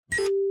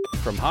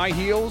From high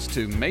heels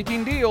to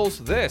making deals,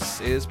 this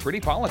is Pretty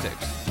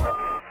Politics.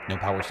 No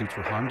power suits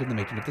were harmed in the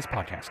making of this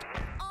podcast.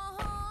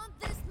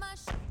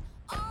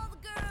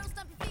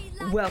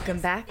 Welcome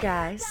back,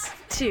 guys,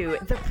 to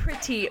the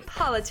Pretty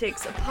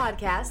Politics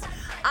podcast.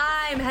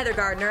 I'm Heather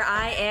Gardner.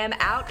 I am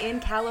out in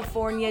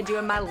California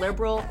doing my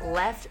liberal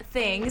left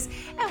things,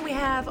 and we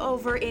have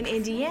over in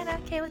Indiana,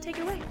 Kayla, take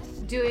it away.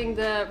 Doing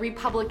the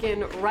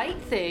Republican right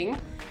thing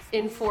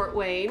in Fort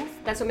Wayne.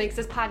 That's what makes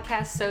this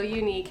podcast so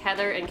unique.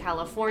 Heather in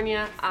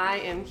California. I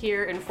am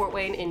here in Fort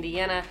Wayne,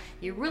 Indiana.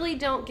 You really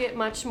don't get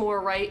much more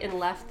right and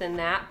left than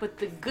that. But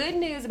the good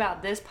news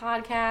about this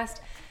podcast,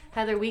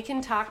 Heather, we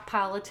can talk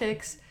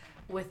politics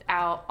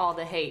without all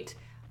the hate.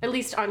 At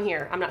least on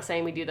here. I'm not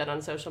saying we do that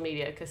on social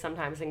media because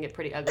sometimes it can get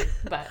pretty ugly.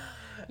 But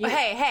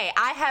Hey,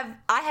 I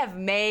have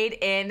made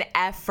an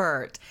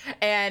effort.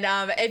 And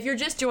if you're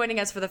just joining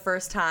us for the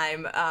first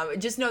time,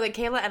 just know that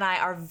Kayla and I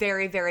are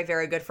very, very,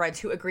 very good friends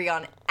who agree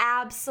on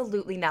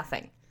absolutely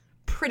nothing.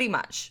 Pretty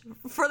much,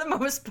 for the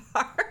most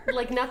part.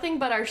 Like nothing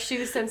but our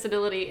shoe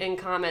sensibility in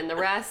common. The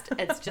rest,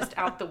 it's just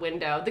out the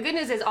window. The good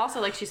news is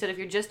also, like she said, if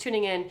you're just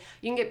tuning in,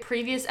 you can get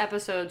previous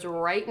episodes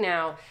right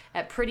now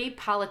at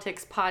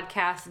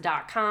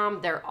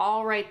prettypoliticspodcast.com. They're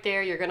all right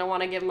there. You're going to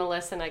want to give them a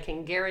listen. I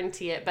can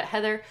guarantee it. But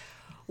Heather,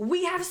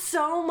 we have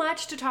so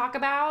much to talk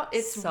about.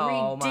 It's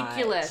so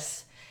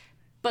ridiculous.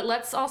 But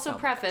let's also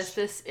preface,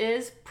 this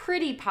is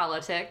pretty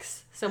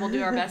politics. So we'll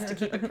do our best to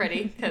keep it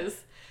pretty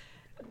because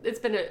it's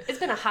been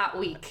a hot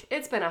week.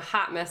 It's been a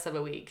hot mess of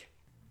a week.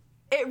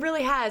 It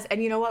really has.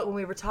 And you know what? When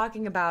we were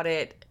talking about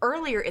it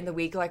earlier in the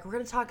week, like, we're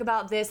going to talk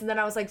about this. And then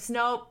I was like,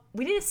 nope,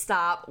 we need to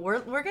stop. We're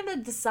going to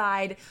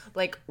decide,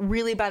 like,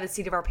 really by the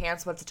seat of our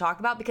pants what to talk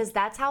about because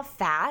that's how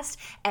fast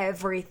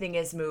everything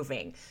is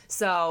moving.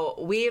 So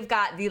we've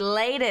got the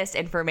latest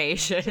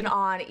information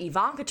on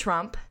Ivanka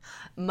Trump,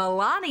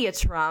 Melania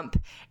Trump,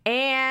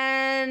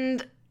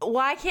 and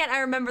why can't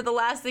I remember the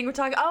last thing we're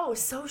talking? Oh,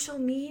 social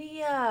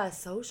media.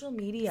 Social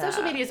media.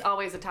 Social media is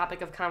always a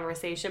topic of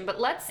conversation,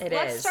 but let's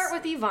start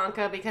with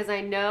Ivanka because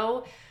I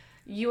know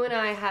you and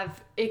I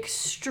have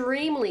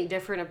extremely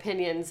different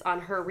opinions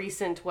on her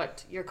recent,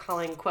 what you're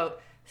calling,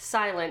 quote,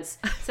 silence.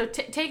 So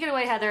take it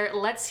away, Heather.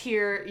 Let's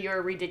hear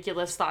your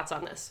ridiculous thoughts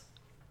on this.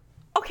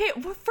 Okay,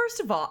 well, first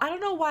of all, I don't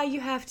know why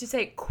you have to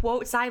say,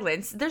 quote,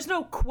 silence. There's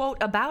no quote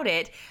about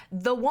it.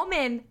 The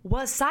woman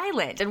was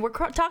silent. And we're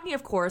talking,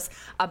 of course,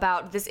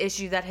 about this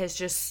issue that has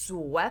just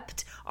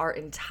swept our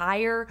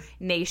entire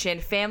nation.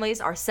 Families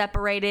are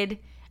separated,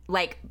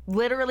 like,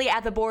 literally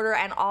at the border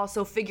and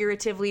also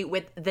figuratively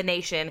with the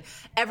nation.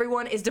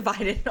 Everyone is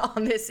divided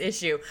on this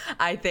issue,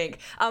 I think.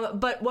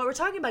 But what we're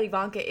talking about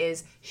Ivanka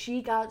is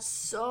she got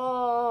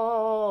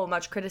so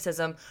much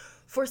criticism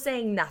for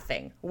saying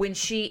nothing when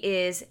she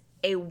is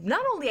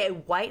not only a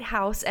White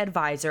House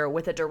advisor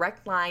with a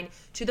direct line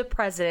to the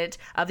President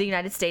of the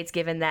United States,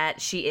 given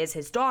that she is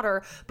his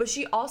daughter, but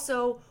she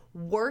also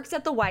works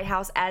at the White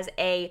House as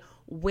a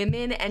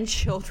women and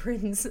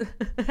children's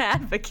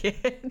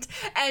advocate.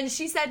 And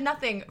she said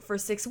nothing for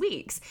 6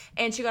 weeks.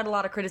 And she got a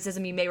lot of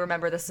criticism. You may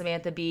remember the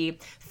Samantha Bee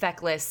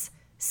feckless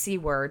C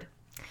word.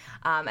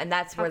 And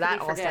that's where that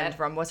all stemmed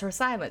from, was her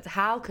silence.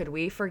 How could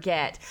we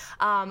forget?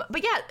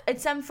 But yeah, it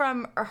stemmed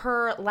from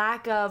her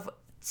lack of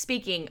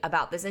speaking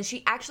about this, and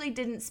she actually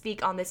didn't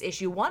speak on this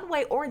issue one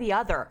way or the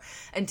other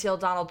until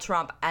Donald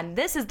Trump, and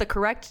this is the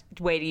correct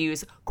way to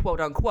use quote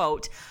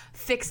unquote,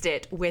 fixed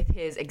it with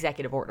his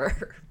executive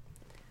order.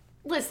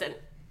 Listen,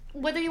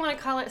 whether you want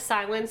to call it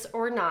silence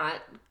or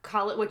not,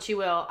 call it what you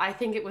will, I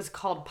think it was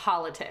called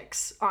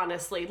politics,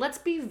 honestly. Let's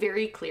be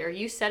very clear.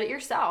 You said it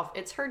yourself.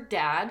 It's her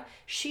dad.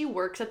 She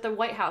works at the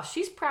White House.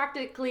 She's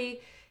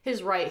practically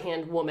his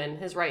right-hand woman,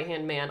 his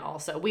right-hand man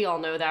also. We all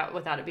know that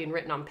without it being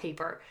written on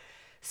paper.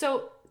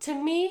 So to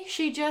me,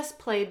 she just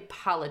played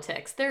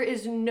politics. There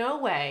is no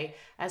way,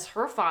 as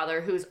her father,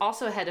 who is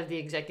also head of the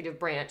executive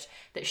branch,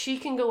 that she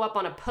can go up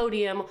on a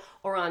podium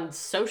or on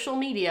social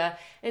media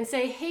and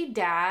say, hey,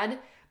 Dad,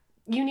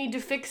 you need to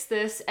fix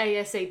this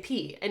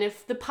ASAP. And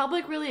if the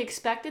public really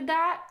expected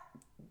that,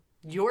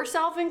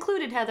 yourself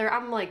included, Heather,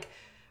 I'm like,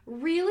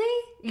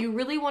 really? You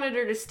really wanted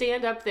her to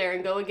stand up there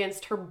and go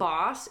against her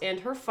boss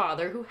and her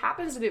father, who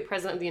happens to be the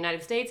president of the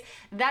United States?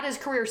 That is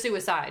career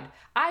suicide.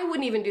 I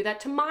wouldn't even do that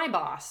to my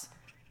boss.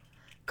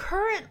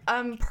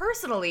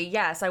 Personally,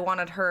 yes, I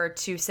wanted her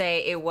to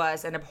say it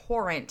was an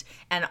abhorrent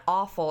and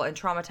awful and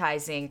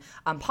traumatizing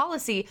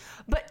policy.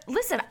 But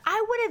listen,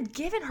 I would have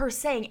given her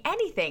saying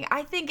anything.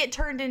 I think it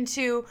turned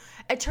into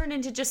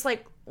just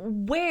like,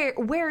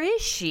 where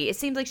is she? It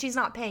seems like she's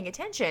not paying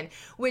attention,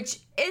 which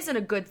isn't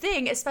a good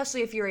thing,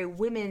 especially if you're a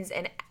women's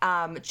and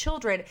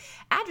children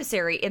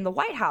adversary in the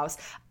White House.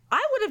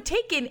 I would have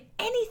taken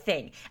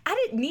anything. I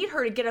didn't need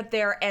her to get up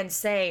there and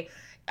say,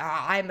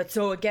 I'm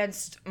so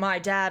against my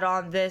dad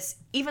on this,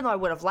 even though I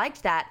would have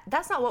liked that.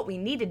 That's not what we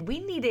needed. We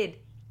needed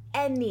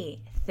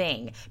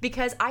anything,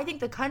 because I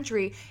think the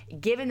country,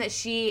 given that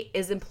she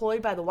is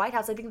employed by the White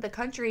House, I think the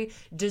country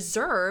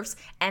deserves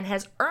and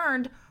has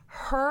earned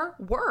her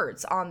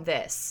words on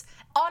this.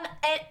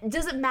 It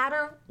doesn't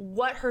matter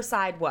what her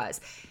side was.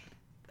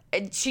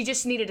 she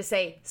just needed to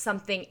say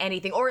something,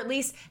 anything, or at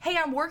least, hey,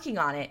 I'm working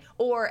on it,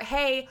 or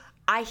hey,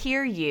 I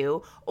hear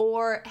you,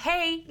 or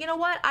hey, you know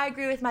what? I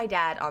agree with my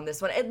dad on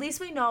this one. At least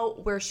we know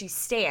where she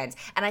stands.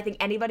 And I think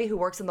anybody who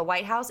works in the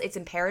White House, it's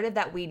imperative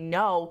that we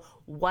know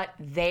what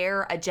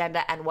their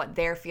agenda and what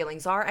their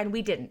feelings are. And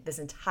we didn't this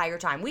entire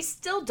time. We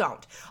still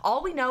don't.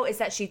 All we know is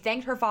that she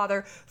thanked her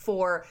father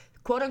for,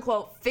 quote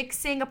unquote,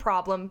 fixing a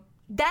problem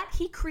that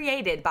he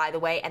created, by the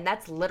way. And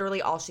that's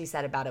literally all she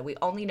said about it. We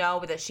only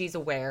know that she's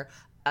aware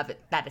of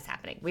it, that is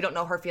happening. We don't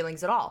know her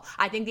feelings at all.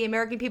 I think the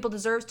American people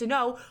deserves to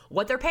know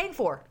what they're paying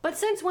for. But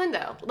since when,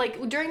 though?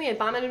 Like, during the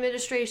Obama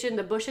administration,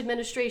 the Bush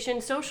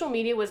administration, social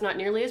media was not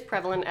nearly as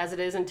prevalent as it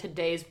is in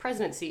today's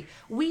presidency.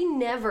 We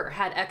never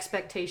had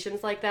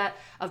expectations like that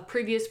of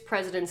previous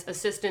presidents,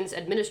 assistants,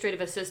 administrative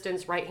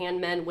assistants,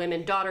 right-hand men,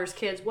 women, daughters,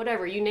 kids,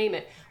 whatever, you name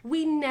it.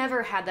 We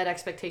never had that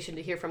expectation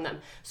to hear from them.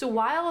 So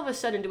why all of a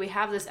sudden do we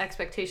have this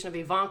expectation of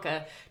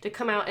Ivanka to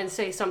come out and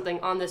say something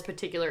on this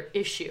particular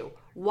issue?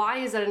 Why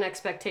is that an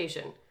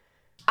expectation?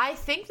 I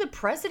think the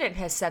president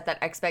has set that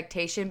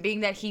expectation, being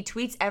that he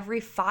tweets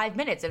every 5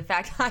 minutes. In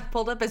fact, I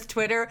pulled up his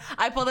Twitter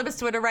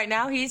right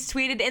now. He's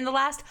tweeted in the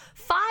last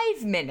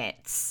 5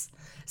 minutes.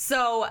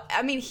 So,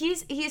 I mean,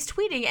 he's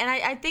tweeting, and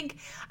I think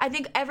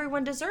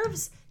everyone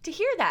deserves to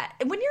hear that.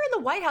 And when you're in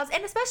the White House,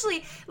 and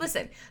especially,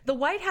 listen, the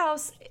White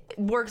House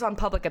works on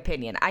public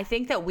opinion. I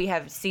think that we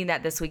have seen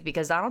that this week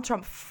because Donald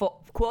Trump,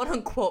 quote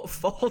unquote,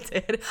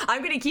 folded.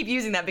 I'm going to keep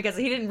using that because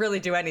he didn't really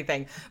do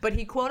anything. But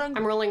he, quote unquote...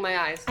 I'm rolling my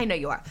eyes. I know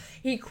you are.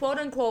 He, quote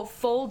unquote,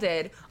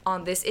 folded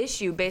on this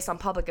issue based on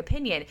public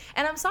opinion.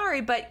 And I'm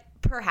sorry, but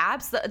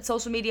perhaps the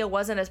social media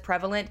wasn't as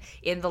prevalent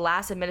in the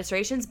last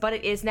administrations, but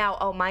it is now.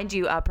 Oh, mind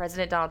you,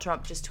 President Donald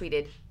Trump just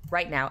tweeted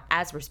right now,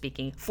 as we're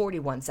speaking,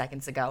 41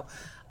 seconds ago,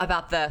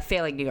 about the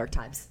failing New York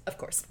Times, of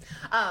course.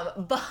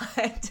 But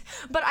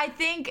I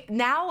think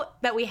now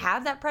that we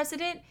have that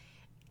precedent,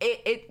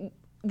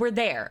 we're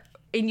there.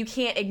 And you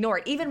can't ignore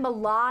it. Even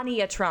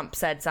Melania Trump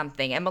said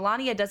something, and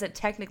Melania doesn't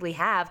technically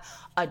have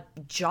a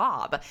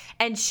job.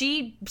 And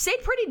she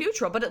stayed pretty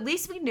neutral, but at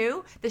least we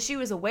knew that she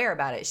was aware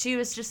about it. She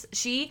was just,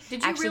 Did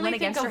you really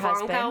think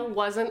Ivanka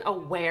wasn't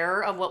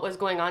aware of what was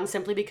going on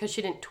simply because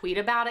she didn't tweet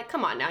about it?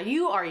 Come on now,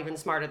 you are even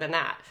smarter than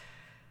that.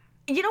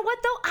 You know what,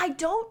 though? I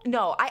don't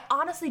know. I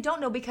honestly don't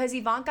know, because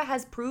Ivanka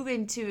has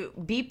proven to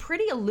be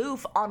pretty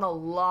aloof on a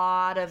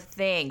lot of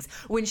things.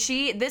 When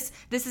this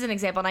is an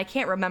example, and I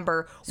can't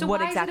remember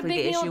what exactly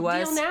the issue was. So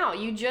why is it a big deal now?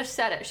 You just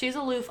said it. She's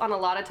aloof on a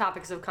lot of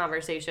topics of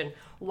conversation.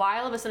 Why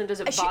all of a sudden does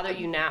it bother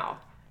you now?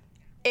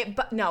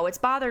 No, it's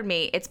bothered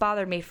me. It's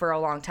bothered me for a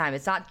long time.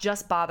 It's not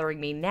just bothering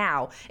me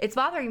now. It's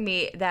bothering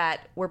me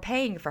that we're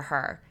paying for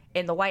her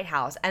in the White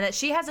House, and that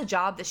she has a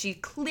job that she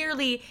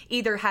clearly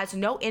either has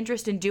no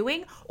interest in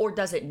doing or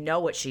doesn't know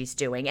what she's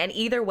doing. And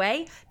either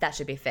way, that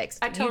should be fixed.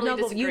 I totally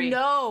disagree.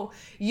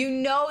 You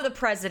know the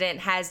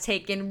president has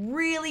taken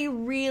really,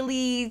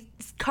 really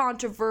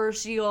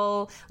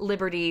controversial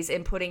liberties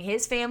in putting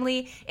his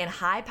family in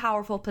high,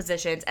 powerful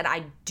positions, and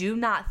I do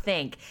not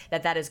think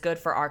that is good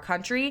for our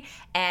country,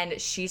 and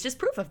she's just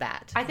proof of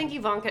that. I think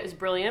Ivanka is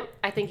brilliant.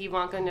 I think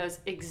Ivanka knows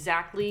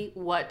exactly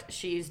what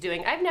she's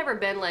doing. I've never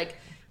been like,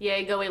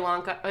 yay, go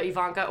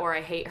Ivanka, or I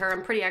hate her.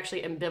 I'm pretty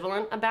actually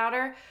ambivalent about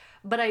her.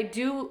 But I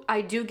do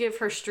give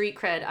her street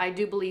cred. I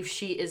do believe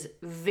she is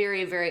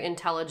very, very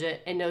intelligent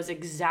and knows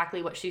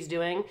exactly what she's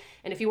doing.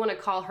 And if you want to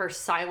call her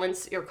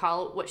silence, or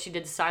call what she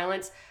did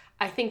silence,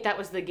 I think that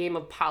was the game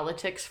of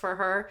politics for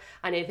her.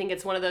 And I think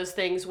it's one of those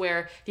things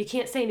where if you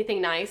can't say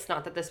anything nice,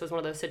 not that this was one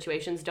of those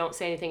situations, don't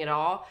say anything at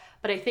all.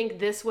 But I think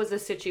this was a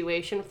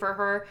situation for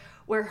her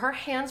where her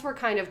hands were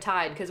kind of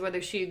tied, because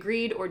whether she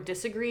agreed or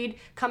disagreed,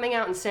 coming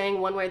out and saying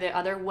one way or the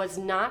other was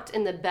not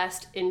in the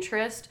best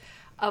interest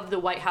of the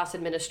White House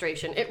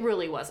administration. It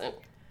really wasn't.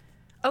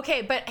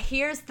 Okay, but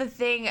here's the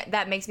thing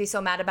that makes me so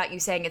mad about you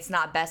saying it's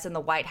not best in the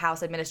White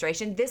House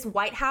administration. This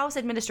White House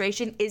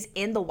administration is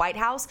in the White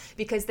House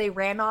because they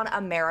ran on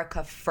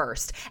America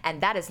first, and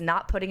that is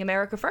not putting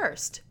America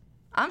first.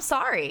 I'm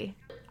sorry.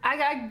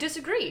 I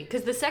disagree,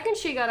 because the second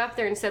she got up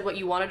there and said what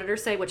you wanted her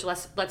to say, which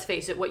let's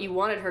face it, what you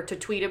wanted her to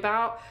tweet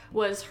about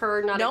was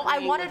her not. No, I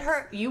wanted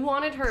her. You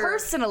wanted her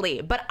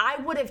personally, but I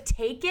would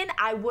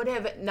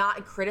have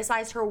not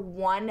criticized her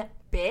one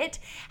bit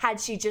had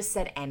she just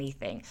said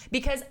anything,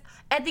 because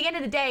at the end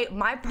of the day,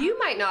 you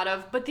might not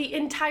have, but the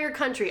entire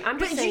country. I'm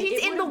just saying,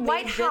 she's in the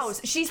White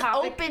House. She's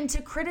open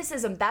to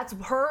criticism. That's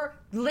her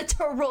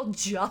literal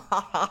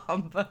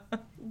job.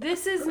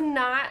 This is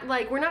not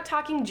like, we're not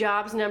talking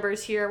jobs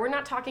numbers here. We're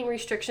not talking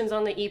restrictions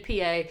on the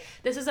EPA.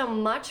 This is a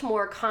much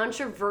more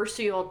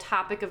controversial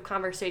topic of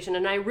conversation.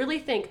 And I really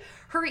think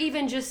her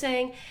even just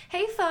saying,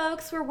 hey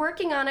folks, we're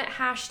working on it,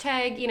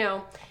 hashtag,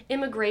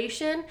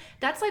 immigration.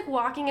 That's like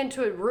walking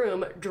into a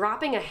room,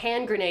 dropping a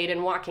hand grenade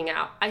and walking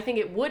out. I think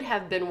it would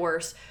have been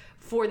worse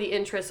for the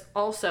interests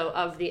also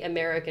of the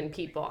American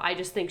people. I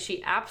just think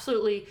she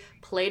absolutely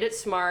played it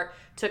smart,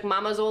 took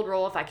mama's old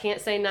role. If I can't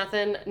say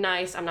nothing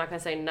nice, I'm not going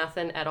to say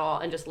nothing at all,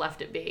 and just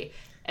left it be.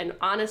 And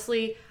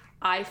honestly,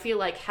 I feel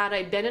like had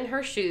I been in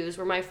her shoes,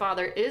 where my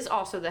father is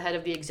also the head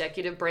of the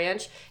executive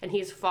branch and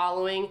he's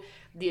following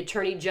the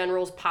attorney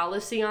general's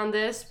policy on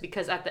this,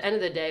 because at the end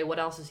of the day, what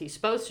else is he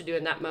supposed to do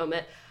in that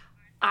moment?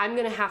 I'm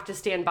going to have to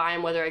stand by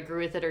him whether I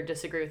agree with it or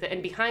disagree with it.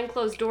 And behind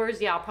closed doors,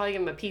 yeah, I'll probably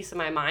give him a piece of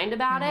my mind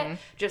about it,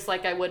 just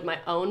like I would my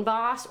own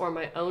boss or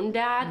my own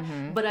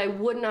dad, but I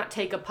would not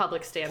take a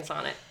public stance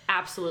on it.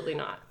 Absolutely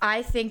not.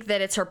 I think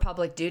that it's her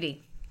public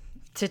duty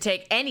to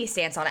take any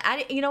stance on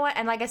it. You know what?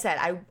 And like I said,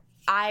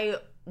 I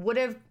would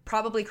have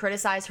probably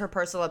criticized her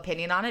personal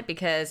opinion on it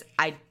because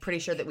I'm pretty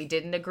sure that we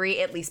didn't agree,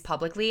 at least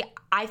publicly.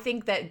 I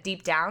think that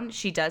deep down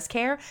she does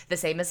care, the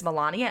same as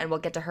Melania, and we'll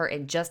get to her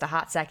in just a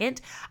hot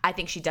second. I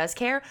think she does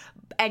care.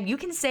 And you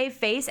can save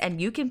face and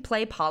you can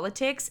play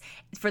politics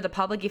for the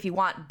public if you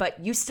want, but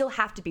you still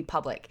have to be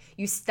public.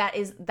 That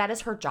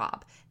is her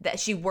job. That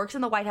she works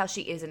in the White House,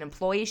 she is an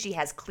employee, she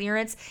has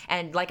clearance,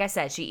 and like I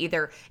said, she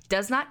either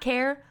does not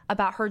care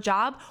about her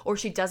job or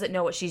she doesn't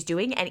know what she's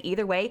doing, and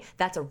either way,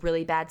 that's a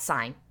really bad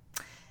sign.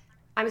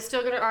 I'm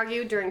still going to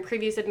argue during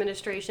previous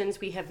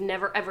administrations, we have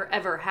never, ever,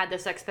 ever had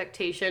this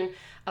expectation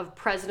of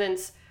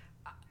presidents,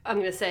 I'm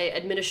going to say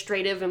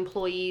administrative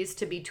employees,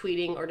 to be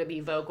tweeting or to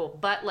be vocal.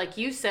 But like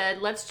you said,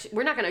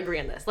 we're not going to agree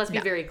on this. Let's be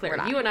very clear.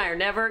 You and I are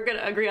never going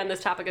to agree on this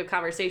topic of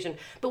conversation.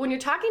 But when you're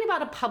talking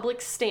about a public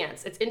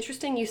stance, it's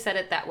interesting you said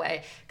it that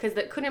way, because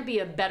that couldn't be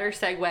a better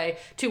segue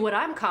to what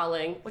I'm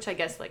calling, which I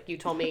guess like you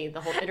told me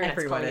the whole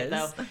internet's calling it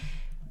though.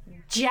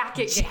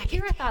 Jacket.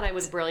 Here I thought I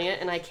was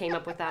brilliant and I came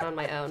up with that on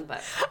my own,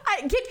 but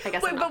I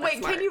guess I'm not that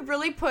smart. Can you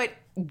really put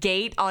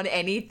gate on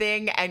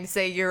anything and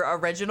say you're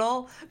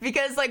original?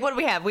 Because like, what do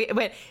we have? We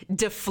went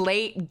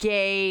deflate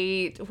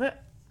gate.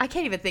 What? I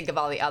can't even think of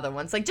all the other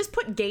ones. Like, just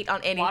put gate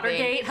on anything.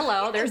 Watergate.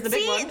 Hello, there's the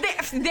big one.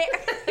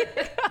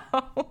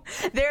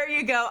 There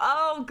you go.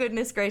 Oh,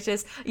 goodness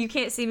gracious. You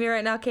can't see me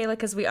right now, Kayla,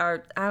 because we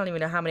are, I don't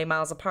even know how many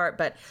miles apart,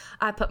 but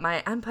I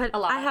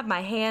have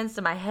my hands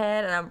to my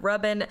head and I'm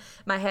rubbing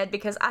my head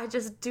because I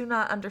just do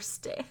not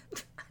understand.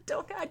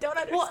 I don't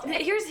understand. Well,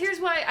 here's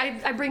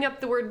why I bring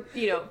up the word,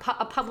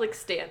 a public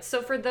stance.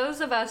 So for those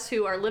of us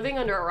who are living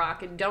under a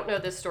rock and don't know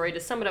this story, to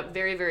sum it up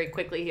very, very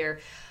quickly here,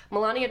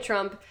 Melania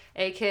Trump,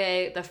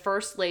 aka the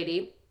First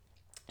Lady,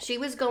 she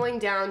was going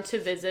down to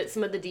visit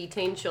some of the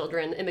detained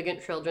children,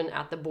 immigrant children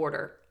at the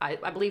border. I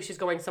believe she's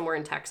going somewhere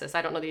in Texas.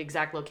 I don't know the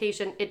exact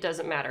location. It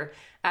doesn't matter.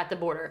 At the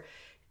border.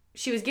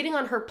 She was getting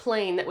on her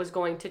plane that was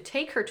going to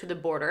take her to the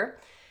border.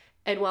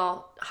 And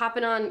while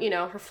hopping on,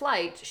 her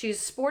flight, she's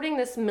sporting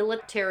this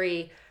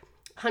military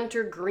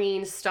hunter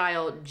green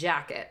style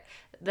jacket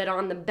that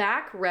on the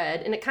back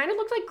read, and it kind of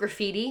looked like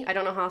graffiti. I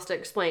don't know how else to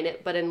explain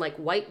it, but in like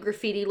white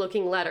graffiti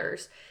looking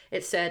letters,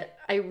 it said,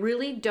 "I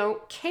really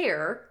don't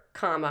care,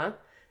 comma,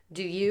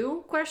 do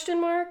you, ?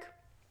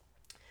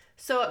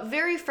 So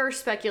very first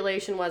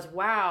speculation was,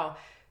 wow,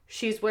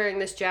 she's wearing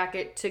this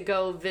jacket to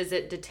go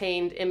visit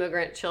detained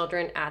immigrant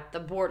children at the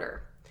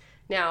border.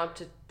 Now,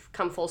 to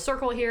come full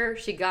circle here,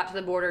 she got to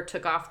the border,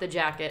 took off the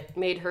jacket,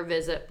 made her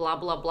visit, blah,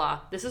 blah,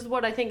 blah. This is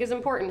what I think is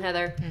important,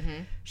 Heather.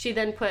 Mm-hmm. She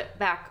then put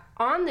back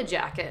on the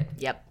jacket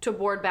to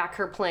board back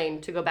her plane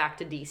to go back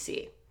to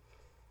D.C.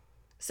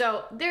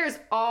 So there's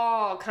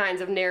all kinds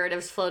of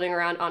narratives floating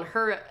around on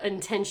her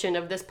intention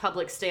of this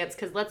public stance,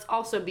 because let's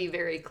also be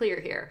very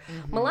clear here.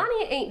 Mm-hmm.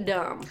 Melania ain't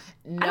dumb.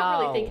 No. I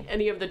don't really think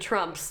any of the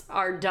Trumps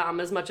are dumb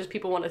as much as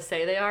people want to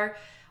say they are.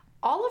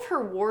 All of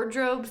her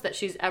wardrobes that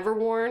she's ever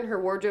worn,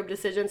 her wardrobe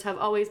decisions have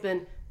always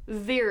been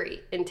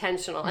very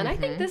intentional. And I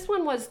think this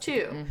one was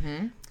too.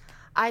 Mm-hmm.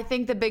 I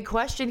think the big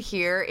question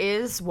here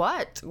is,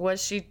 what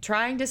was she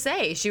trying to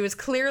say? She was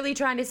clearly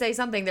trying to say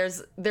something.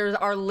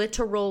 There are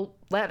literal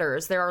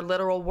letters. There are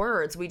literal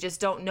words. We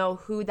just don't know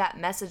who that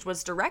message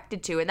was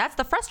directed to. And that's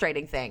the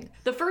frustrating thing.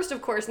 The first,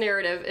 of course,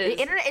 narrative is...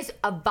 The internet is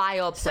a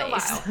vile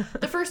place. So vile.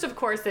 The first, of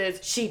course,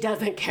 is she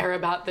doesn't care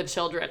about the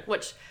children,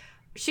 which...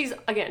 She's,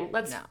 again,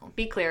 let's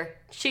be clear.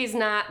 She's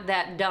not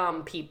that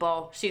dumb,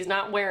 people. She's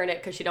not wearing it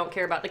because she don't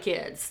care about the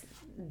kids.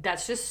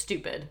 That's just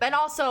stupid. And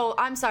also,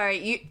 I'm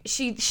sorry,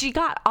 she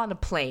got on a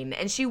plane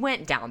and she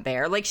went down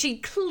there. Like, she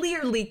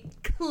clearly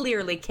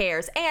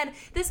cares. And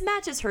this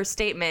matches her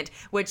statement,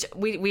 which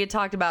we had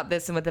talked about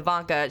this with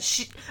Ivanka.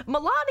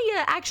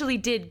 Melania actually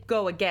did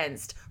go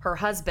against her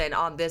husband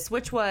on this,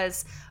 which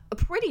was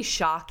pretty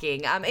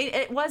shocking.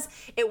 It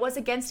was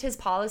against his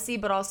policy,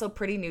 but also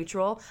pretty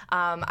neutral.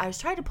 I was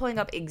trying to pulling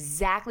up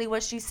exactly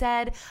what she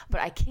said, but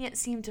I can't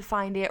seem to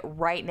find it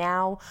right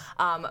now.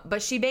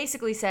 But she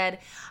basically said,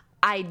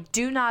 I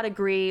do not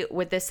agree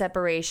with this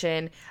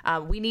separation.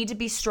 We need to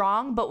be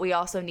strong, but we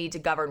also need to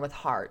govern with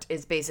heart,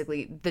 is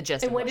basically the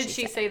gist of what she said. And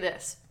when did she say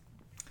this?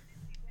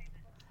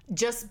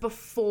 Just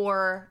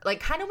before, like,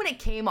 kind of when it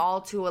came all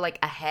to like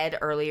a head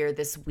earlier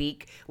this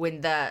week,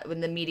 when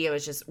the media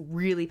was just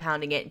really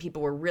pounding it and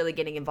people were really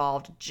getting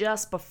involved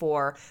just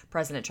before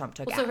President Trump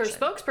took action. So her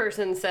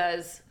spokesperson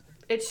says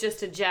it's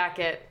just a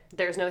jacket.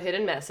 There's no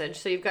hidden message.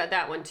 So you've got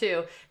that one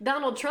too.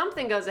 Donald Trump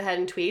then goes ahead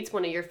and tweets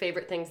one of your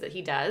favorite things that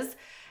he does.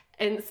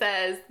 and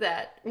says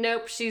that,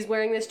 nope, she's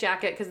wearing this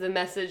jacket because the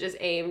message is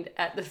aimed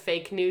at the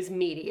fake news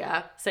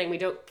media, saying we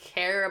don't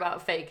care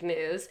about fake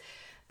news.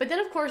 But then,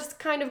 of course,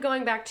 kind of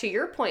going back to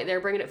your point there,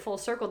 bringing it full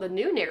circle, the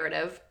new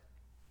narrative.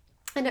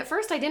 And at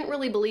first, I didn't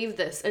really believe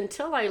this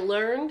until I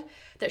learned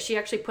that she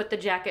actually put the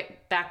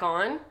jacket back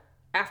on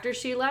after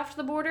she left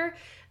the border.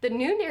 The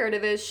new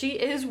narrative is she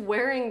is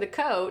wearing the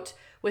coat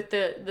with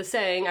the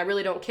saying, I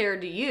really don't care,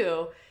 do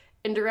you?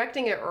 And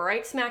directing it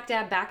right smack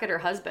dab back at her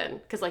husband.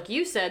 Because like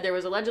you said, there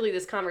was allegedly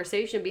this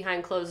conversation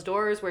behind closed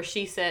doors where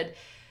she said,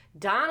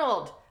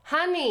 Donald,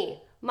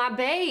 honey, my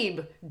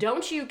babe,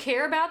 don't you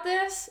care about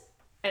this?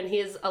 And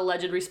his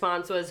alleged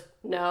response was,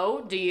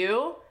 no, do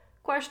you?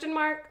 Question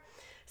mark.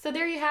 So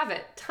there you have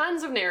it.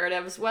 Tons of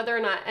narratives. Whether or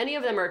not any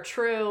of them are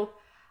true,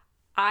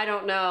 I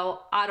don't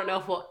know. I don't know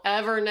if we'll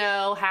ever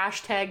know.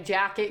 Hashtag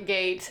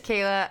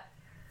JacketGate.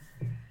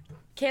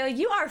 Kayla,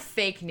 you are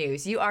fake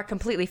news. You are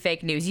completely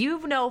fake news. You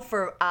know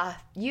How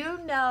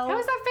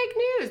is that fake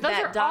news? Those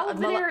are all of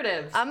the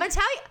narratives. I'm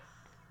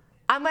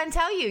gonna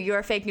tell you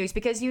you're fake news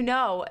because you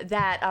know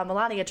that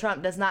Melania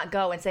Trump does not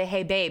go and say,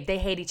 hey babe, they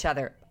hate each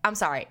other. I'm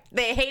sorry.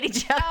 They hate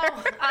each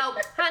other. Oh,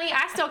 honey,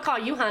 I still call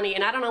you honey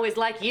and I don't always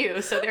like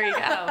you, so there you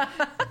go.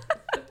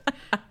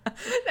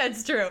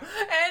 That's true.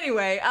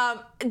 Anyway,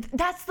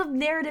 that's the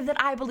narrative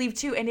that I believe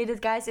too. And it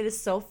is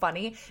so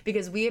funny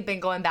because we have been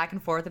going back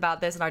and forth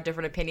about this and our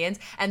different opinions.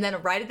 And then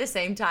right at the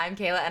same time,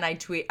 Kayla and I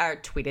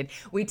tweeted.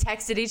 We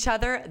texted each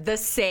other the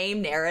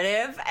same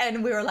narrative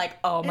and we were like,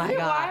 oh my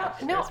God.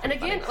 No, and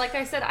again, like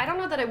I said, I don't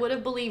know that I would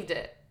have believed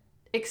it.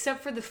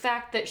 Except for the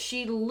fact that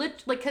she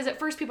because at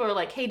first people were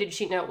like, hey, did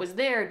she know it was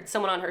there? Did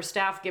someone on her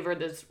staff give her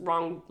this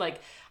wrong,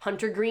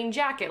 hunter green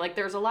jacket? Like,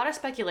 there's a lot of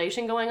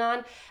speculation going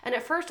on. And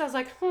at first I was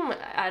like,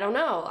 I don't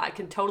know. I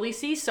can totally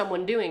see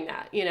someone doing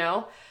that, you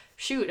know?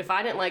 Shoot, if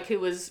I didn't like who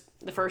was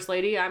the first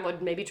lady, I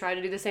would maybe try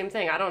to do the same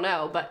thing. I don't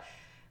know. But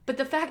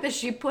the fact that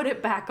she put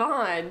it back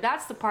on,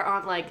 that's the part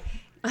I'm like,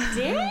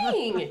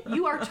 dang,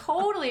 you are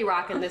totally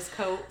rocking this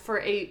coat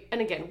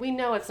and again, we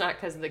know it's not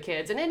because of the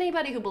kids, and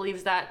anybody who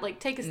believes that,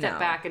 take a step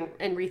back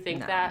and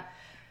rethink that.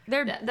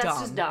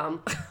 That's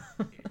dumb.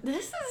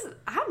 Just dumb.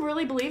 I'm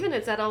really believing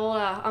it's that old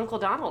Uncle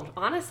Donald,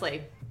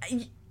 honestly.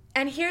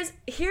 And here's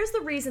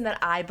the reason that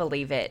I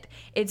believe it.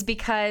 It's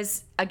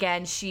because,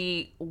 again,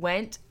 she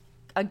went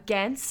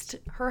against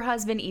her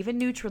husband, even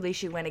neutrally.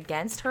 She went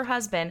against her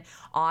husband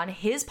on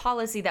his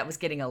policy that was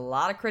getting a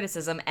lot of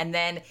criticism, and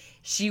then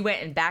she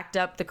went and backed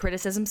up the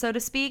criticism, so to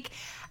speak.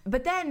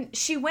 But then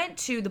she went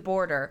to the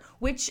border,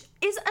 which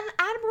is an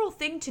admirable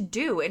thing to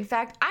do. In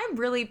fact, I'm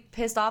really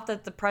pissed off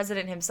that the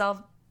president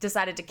himself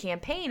decided to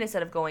campaign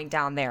instead of going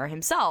down there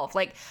himself.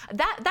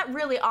 That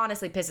really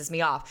honestly pisses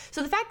me off.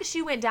 So the fact that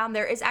she went down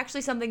there is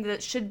actually something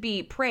that should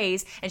be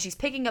praised, and she's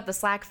picking up the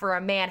slack for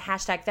a man,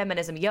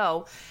 #feminism,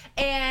 yo.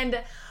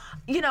 And,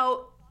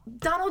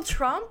 Donald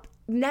Trump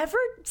never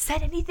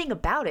said anything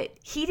about it.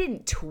 He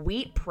didn't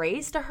tweet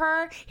praise to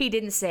her. He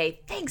didn't say,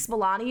 thanks,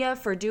 Melania,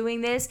 for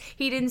doing this.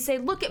 He didn't say,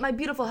 look at my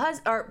beautiful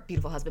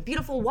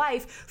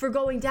wife for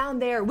going down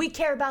there. We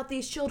care about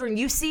these children.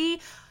 You see?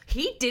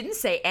 He didn't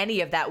say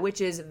any of that,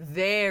 which is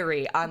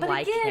very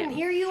unlike him. But again,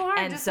 here you are,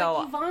 and just so,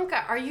 like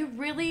Ivanka. Are you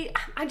really?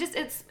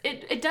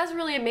 It does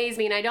really amaze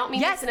me, and I don't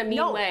mean this in a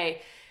mean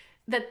way.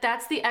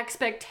 That's the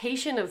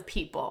expectation of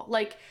people.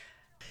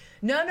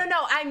 No.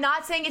 I'm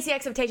not saying it's the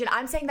expectation.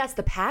 I'm saying that's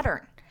the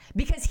pattern.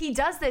 Because he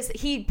does this,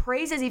 he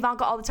praises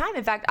Ivanka all the time.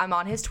 In fact, I'm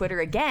on his Twitter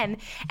again,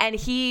 and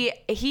he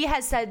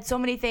has said so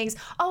many things.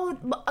 Oh,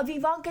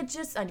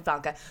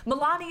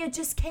 Melania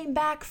just came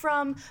back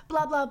from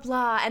blah, blah,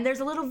 blah, and there's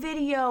a little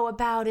video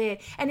about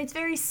it, and it's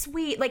very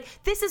sweet.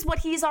 This is what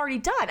he's already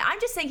done. I'm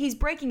just saying he's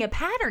breaking a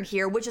pattern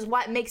here, which is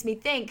what makes me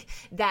think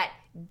that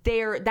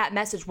that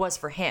message was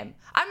for him.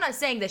 I'm not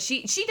saying that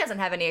she doesn't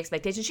have any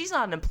expectations. She's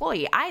not an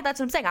employee. That's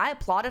what I'm saying. I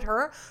applauded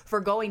her for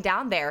going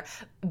down there,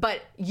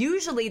 but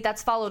usually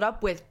that's followed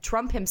up with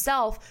Trump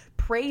himself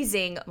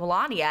praising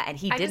Melania, and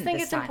he didn't. I just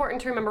think it's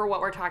important to remember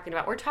what we're talking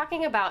about. We're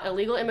talking about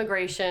illegal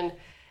immigration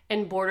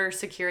and border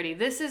security.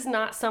 This is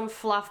not some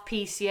fluff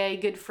piece. Yay,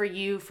 good for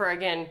you for,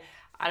 again,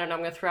 I don't know,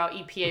 I'm going to throw out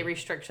EPA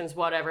restrictions,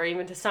 whatever.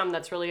 Even to some,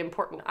 that's really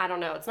important. I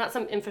don't know. It's not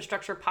some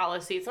infrastructure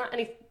policy. It's not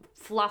any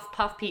fluff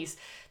puff piece.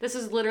 This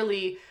is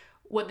literally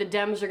what the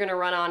Dems are going to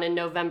run on in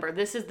November.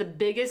 This is the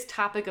biggest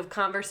topic of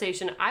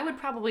conversation, I would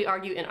probably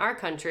argue, in our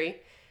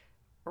country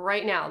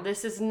right now.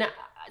 This is not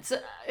so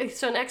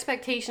an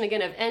expectation,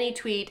 again, of any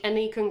tweet,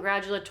 any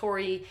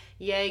congratulatory,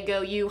 yay,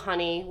 go you,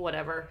 honey,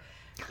 whatever.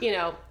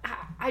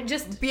 I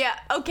just... Yeah,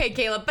 okay,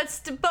 Kayla,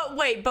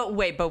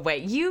 but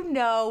wait. You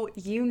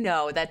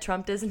know that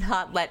Trump does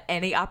not let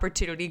any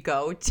opportunity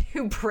go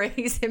to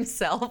praise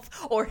himself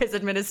or his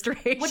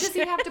administration. What does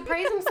he have to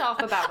praise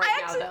himself about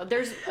now,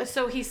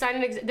 though? He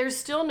signed there's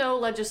still no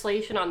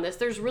legislation on this.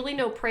 There's really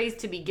no praise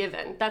to be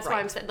given. That's why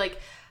I'm saying,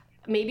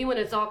 maybe when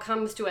it all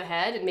comes to a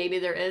head, and maybe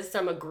there is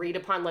some agreed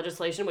upon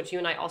legislation, which you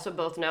and I also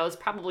both know is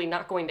probably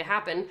not going to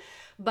happen.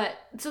 But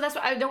so that's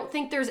why I don't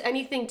think there's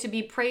anything to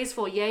be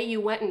praiseful. Yay, you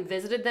went and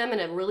visited them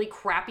in a really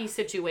crappy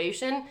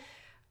situation.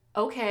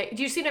 Okay,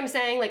 do you see what I'm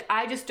saying? Like,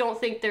 I just don't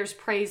think there's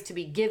praise to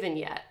be given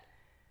yet.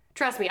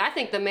 Trust me, I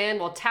think the man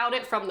will tout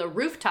it from the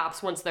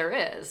rooftops once there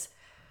is.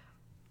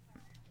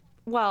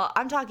 Well,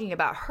 I'm talking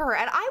about her,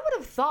 and I would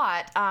have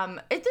thought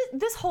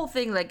this whole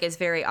thing like is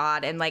very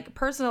odd, and like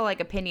personal like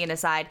opinion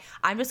aside,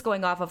 I'm just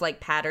going off of like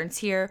patterns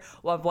here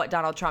of what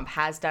Donald Trump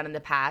has done in the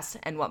past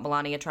and what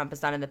Melania Trump has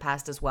done in the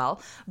past as well.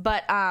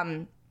 But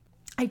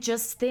I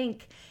just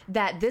think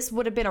that this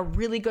would have been a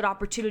really good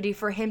opportunity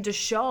for him to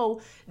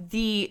show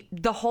the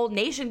whole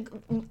nation,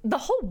 the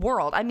whole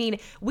world. I mean,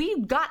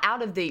 we got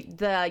out of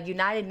the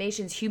United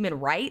Nations Human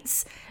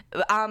Rights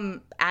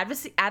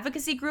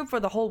advocacy group for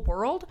the whole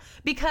world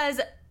because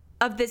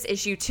of this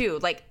issue too.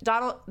 Like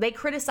they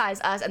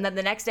criticized us, and then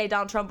the next day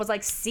Donald Trump was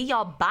like, see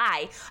y'all,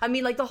 bye. I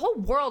mean, like the whole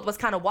world was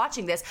kind of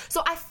watching this.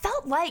 So I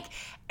felt like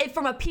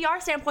from a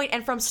PR standpoint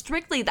and from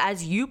strictly,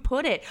 as you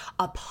put it,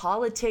 a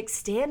politics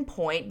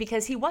standpoint,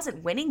 because he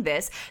wasn't winning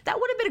this, that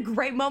would have been a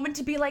great moment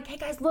to be like, hey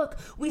guys, look,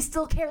 we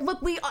still care.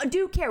 Look, we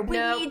do care. We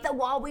need the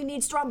wall. We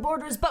need strong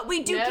borders, but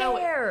we do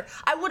care.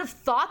 I would have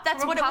thought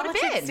that's what it would have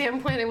been. From a politics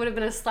standpoint, it would have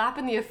been a slap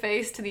in the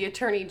face to the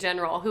Attorney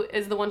General, who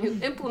is the one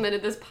who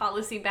implemented this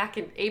policy back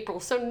in April.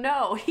 So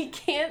no, he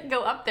can't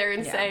go up there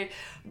and say,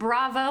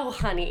 bravo,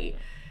 honey.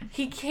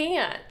 He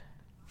can't.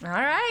 All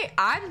right.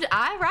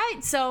 All right.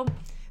 So,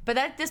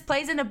 but this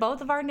plays into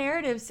both of our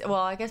narratives. Well,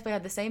 I guess we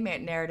had the same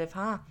narrative,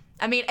 huh?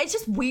 I mean, it's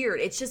just weird.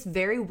 It's just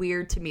very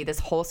weird to me, this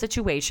whole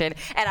situation.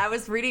 And I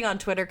was reading on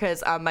Twitter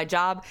because my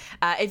job,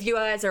 if you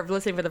guys are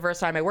listening for the first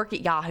time, I work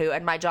at Yahoo,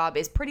 and my job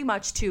is pretty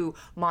much to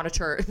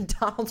monitor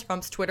Donald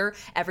Trump's Twitter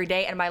every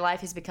day. And my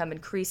life has become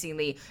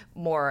increasingly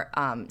more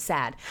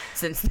sad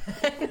since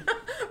then.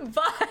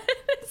 But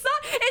it's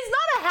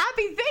not a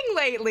happy thing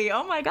lately.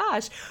 Oh my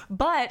gosh.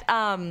 But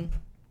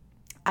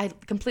I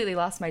completely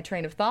lost my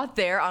train of thought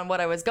there on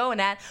what I was going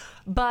at.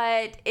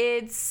 But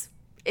it's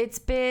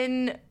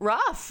been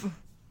rough.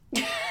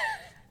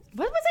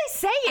 What was I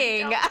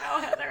saying? I don't know,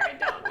 Heather. I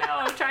don't know.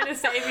 I'm trying to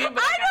save you,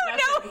 but I don't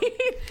know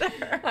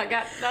either. I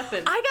got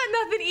nothing. I got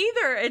nothing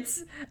either.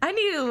 I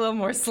needed a little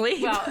more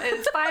sleep. Well,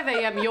 it's 5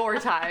 a.m. your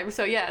time,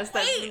 so yes.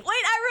 That's... Wait,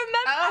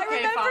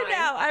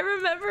 I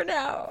remember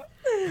now.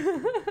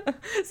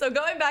 So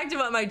going back to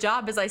what my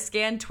job is, I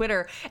scan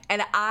Twitter,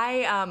 and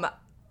I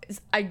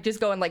just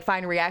go and like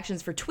find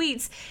reactions for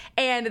tweets,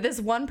 and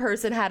this one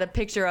person had a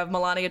picture of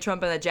Melania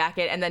Trump in a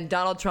jacket and then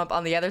Donald Trump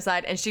on the other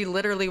side, and she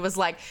literally was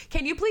like,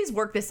 can you please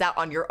work this out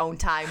on your own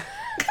time?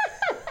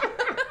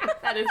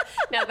 That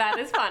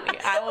is funny.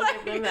 I will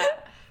give them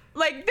that.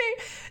 Like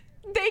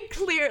they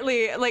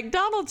clearly, like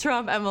Donald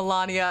Trump and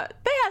Melania,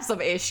 they have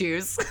some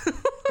issues.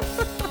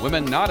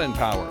 Women not in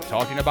power,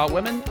 talking about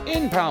women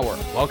in power.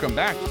 Welcome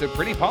back to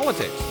Pretty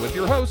Politics with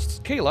your hosts,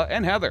 Kayla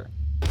and Heather.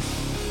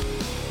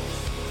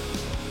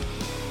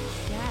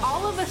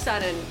 All of a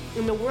sudden,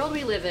 in the world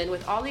we live in,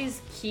 with all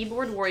these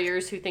keyboard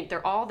warriors who think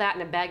they're all that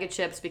in a bag of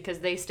chips because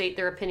they state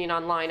their opinion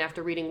online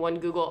after reading one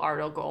Google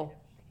article,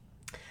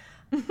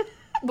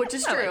 which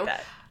is true.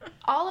 Like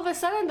all of a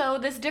sudden, though,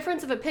 this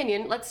difference of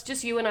opinion, let's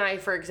just you and I,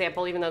 for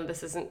example, even though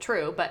this isn't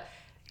true, but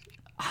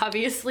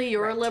obviously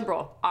you're a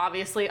liberal.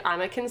 Obviously,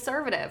 I'm a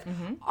conservative.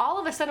 Mm-hmm. All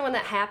of a sudden, when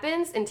that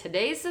happens in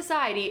today's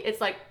society,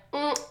 it's like,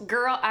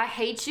 girl, I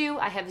hate you.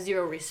 I have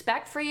zero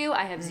respect for you.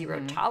 I have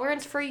zero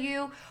tolerance for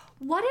you.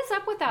 What is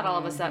up with that all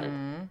of a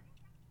sudden?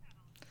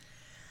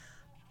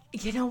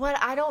 You know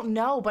what? I don't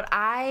know, but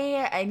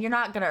and you're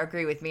not going to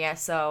agree with me.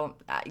 So,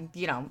 I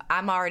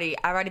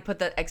already put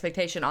the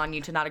expectation on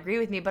you to not agree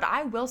with me, but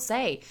I will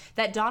say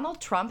that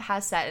Donald Trump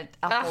has set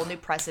a whole new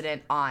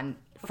precedent on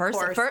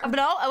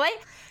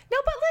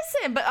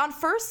but on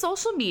first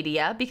social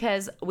media,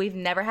 because we've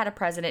never had a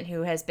president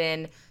who has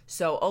been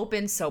so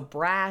open, so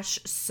brash,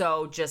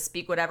 so just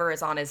speak whatever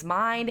is on his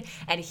mind.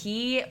 And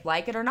he,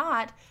 like it or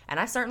not, and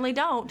I certainly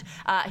don't,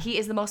 he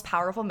is the most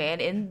powerful man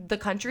in the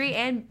country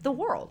and the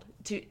world,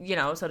 so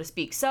to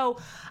speak. So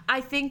I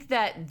think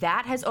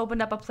that has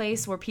opened up a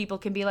place where people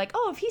can be like,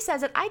 oh, if he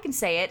says it, I can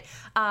say it.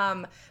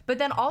 But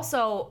then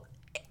also,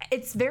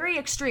 it's very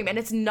extreme, and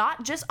it's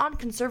not just on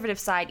conservative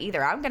side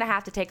either. I'm going to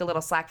have to take a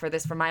little slack for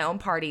this for my own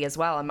party as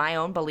well and my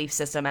own belief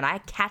system, and I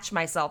catch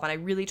myself, and I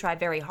really try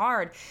very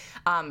hard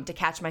to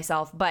catch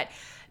myself. But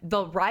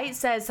the right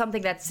says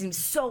something that seems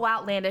so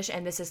outlandish,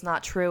 and this is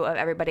not true of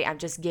everybody. I'm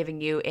just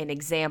giving you an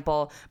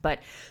example.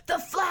 But the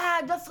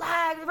flag,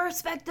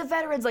 respect the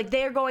veterans. Like,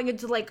 they're going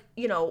into,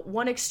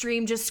 one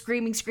extreme, just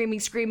screaming.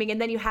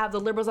 And then you have the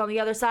liberals on the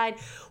other side.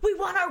 We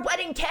want our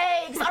wedding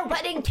cakes.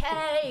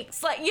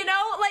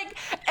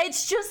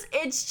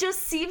 It just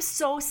seems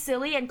so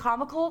silly and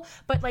comical.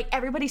 But,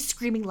 everybody's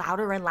screaming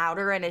louder and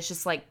louder. And it's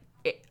just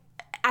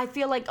I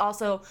feel like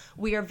also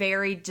we are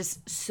very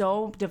just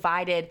so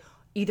divided.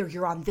 Either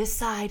you're on this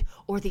side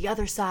or the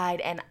other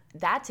side, and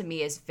that to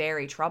me is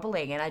very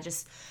troubling. And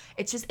it's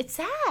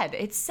sad.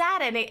 It's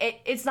sad, and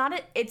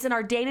it's in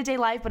our day-to-day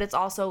life, but it's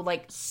also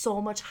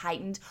so much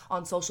heightened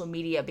on social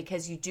media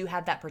because you do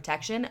have that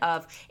protection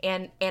of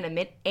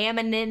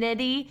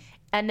anonymity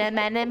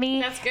anemone.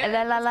 That's good.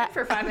 La, la, la. That's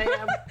good for 5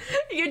 a.m.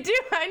 You do.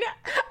 I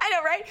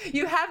know, right?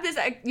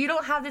 You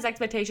don't have this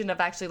expectation of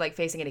actually like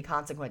facing any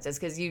consequences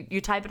because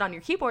you type it on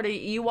your keyboard and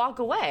you walk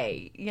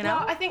away, you know?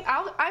 Well, I think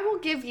I will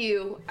give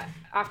you,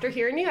 after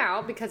hearing you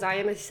out, because I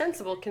am a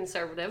sensible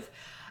conservative,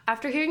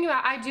 after hearing you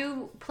out, I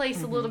do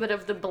place a little bit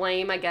of the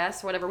blame, I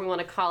guess, whatever we want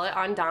to call it,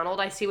 on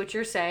Donald. I see what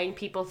you're saying.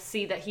 People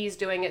see that he's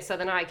doing it, so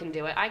then I can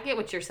do it. I get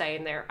what you're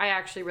saying there. I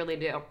actually really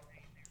do.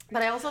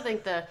 But I also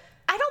think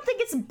I don't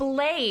think it's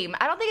blame.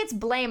 I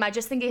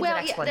just think it's an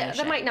explanation.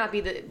 That might not be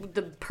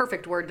the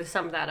perfect word to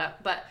sum that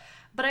up, but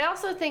I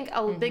also think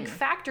a big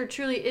factor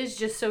truly is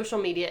just social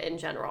media in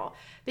general,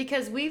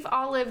 because we've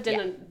all lived in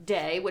a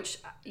day, which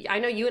I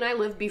know you and I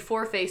lived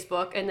before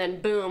Facebook, and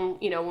then boom,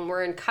 when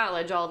we're in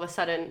college, all of a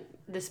sudden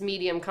this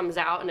medium comes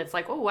out and it's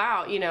like, oh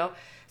wow,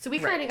 so we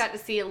kind of got to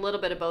see a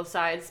little bit of both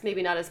sides,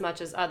 maybe not as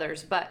much as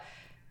others, but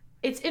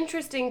it's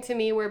interesting to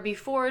me where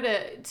before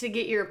to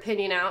get your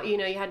opinion out, you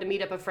had to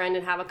meet up a friend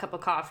and have a cup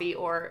of coffee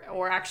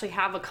or actually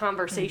have a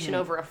conversation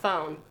over a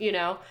phone,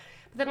 But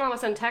then all of a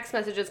sudden text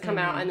messages come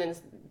out, and then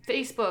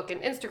Facebook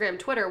and Instagram,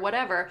 Twitter,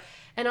 whatever.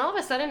 And all of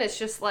a sudden it's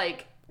just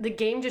like the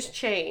game just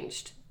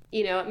changed.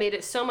 It made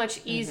it so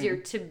much easier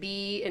to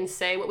be and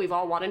say what we've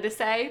all wanted to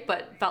say,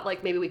 but felt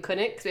like maybe we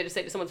couldn't because we had to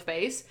say it to someone's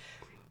face.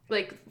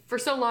 Like for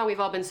so long, we've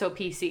all been so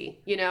PC,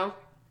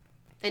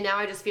 And now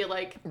I just feel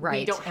like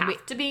we don't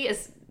have to be,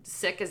 as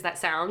sick as that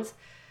sounds,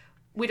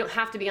 we don't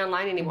have to be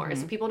online anymore.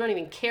 So people don't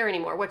even care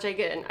anymore, which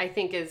I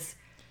think is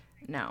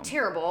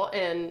terrible.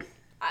 And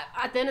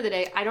at the end of the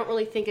day, I don't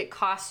really think it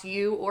costs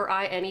you or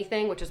I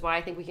anything, which is why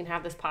I think we can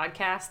have this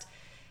podcast.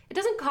 It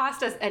doesn't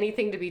cost us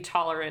anything to be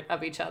tolerant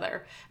of each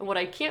other. And what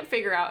I can't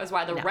figure out is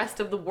why the rest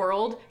of the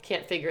world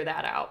can't figure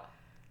that out.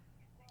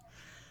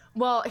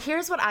 Well,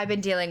 here's what I've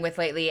been dealing with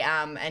lately,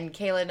 and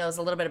Kayla knows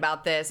a little bit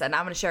about this, and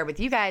I'm going to share it with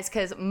you guys,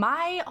 because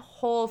my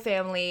whole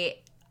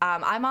family,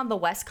 I'm on the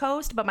West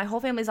Coast, but my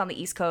whole family's on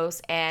the East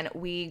Coast, and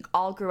we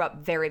all grew up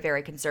very,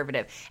 very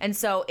conservative. And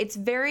so it's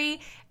very,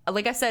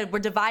 like I said,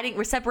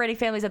 we're separating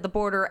families at the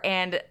border,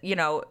 and,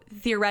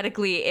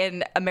 theoretically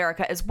in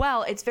America as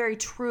well. It's very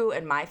true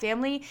in my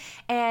family,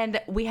 and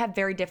we have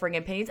very differing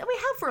opinions, and we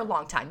have for a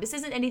long time. This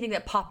isn't anything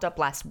that popped up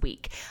last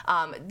week.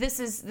 This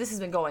has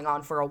been going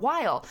on for a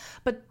while,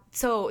 but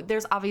so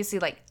there's obviously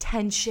like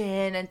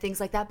tension and things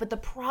like that, but the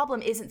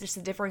problem isn't just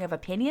the differing of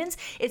opinions,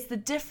 it's the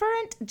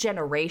different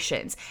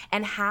generations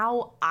and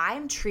how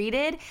I'm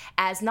treated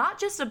as not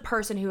just a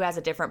person who has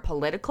a different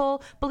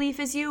political belief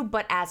as you,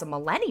 but as a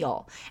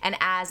millennial and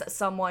as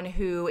someone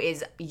who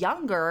is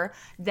younger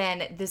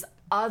than this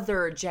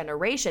other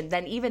generation,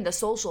 than even the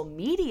social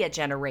media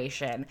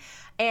generation.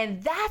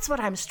 And that's what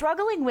I'm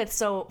struggling with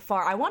so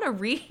far. I want to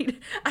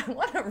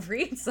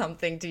read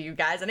something to you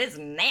guys, and it's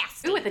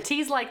nasty. Ooh, with a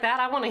tease like that,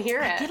 I want to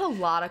hear it. I get a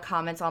lot of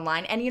comments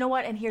online, and you know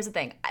what? And here's the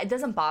thing. It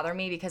doesn't bother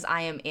me because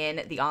I am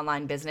in the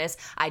online business.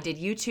 I did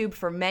YouTube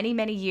for many,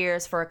 many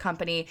years for a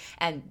company,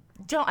 and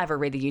don't ever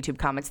read the YouTube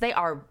comments. They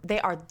are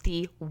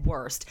the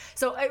worst.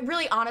 So it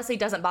really honestly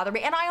doesn't bother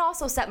me. And I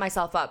also set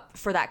myself up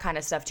for that kind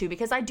of stuff too,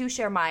 because I do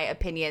share my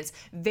opinions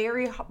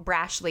very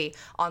brashly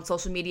on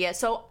social media.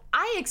 So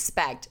I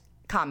expect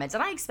comments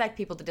and I expect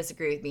people to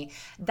disagree with me.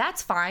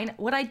 That's fine.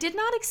 What I did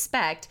not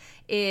expect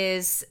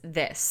is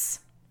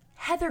this.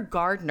 Heather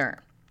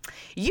Gardner.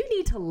 You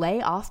need to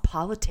lay off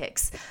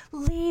politics.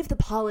 Leave the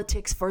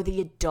politics for the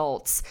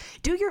adults.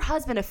 Do your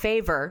husband a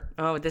favor.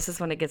 Oh, this is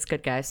when it gets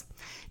good, guys.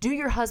 Do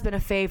your husband a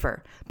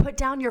favor. Put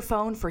down your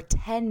phone for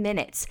 10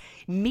 minutes.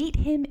 Meet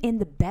him in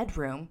the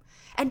bedroom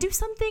and do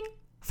something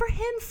for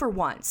him for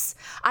once.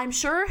 I'm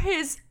sure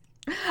his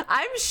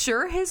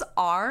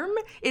arm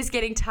is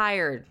getting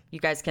tired. You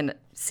guys can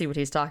see what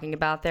he's talking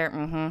about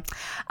there.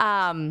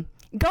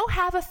 Go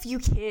have a few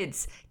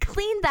kids,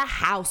 clean the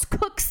house,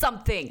 cook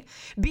something,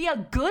 be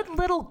a good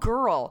little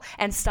girl,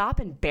 and stop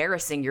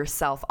embarrassing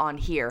yourself on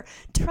here.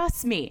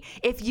 Trust me,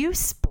 if you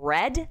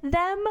spread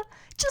them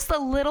just a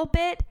little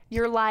bit,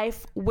 your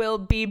life will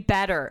be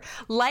better.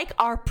 Like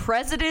our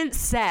president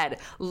said,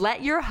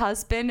 let your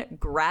husband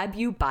grab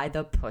you by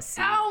the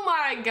pussy. Oh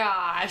my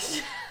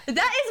gosh.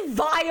 That is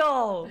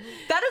vile.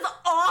 That is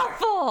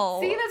awful.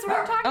 See, that's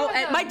what we're talking about.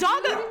 And my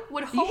dog,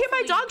 you hear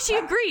my dog? She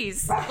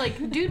agrees.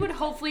 Like, dude would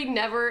hopefully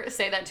never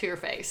say that to your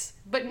face.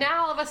 But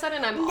now all of a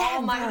sudden I'm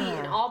almighty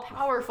and all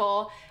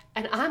powerful,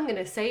 and I'm going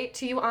to say it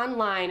to you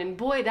online. And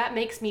boy, that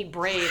makes me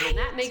brave and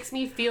that makes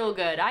me feel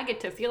good. I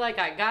get to feel like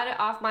I got it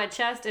off my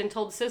chest and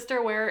told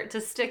sister where to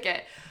stick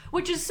it,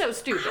 which is so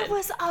stupid.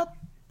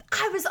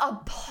 I was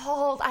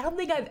appalled. I don't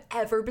think I've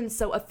ever been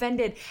so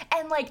offended.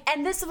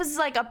 And this was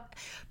like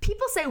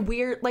people say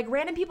weird, like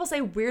random people say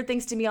weird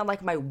things to me on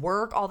like my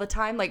work all the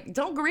time. Like,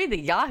 don't read the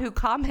Yahoo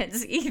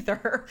comments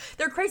either.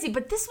 They're crazy.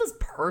 But this was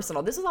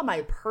personal. This was on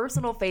my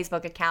personal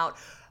Facebook account.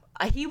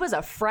 He was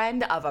a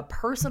friend of a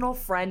personal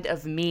friend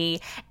of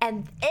me,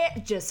 and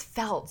it just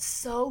felt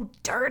so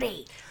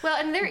dirty. Well,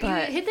 and you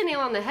hit the nail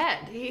on the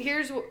head.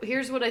 Here's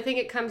what I think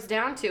it comes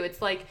down to.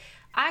 It's like,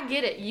 I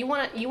get it. You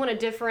want a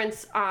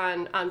difference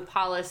on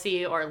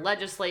policy or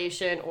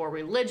legislation or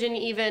religion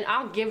even.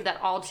 I'll give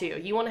that all to you.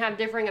 You want to have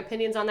differing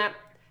opinions on that?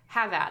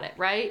 Have at it,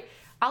 right?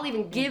 I'll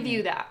even give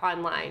you that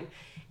online.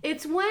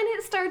 It's when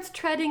it starts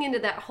treading into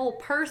that whole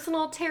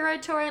personal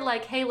territory,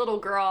 like, hey, little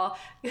girl,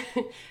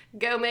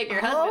 go make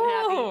your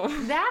husband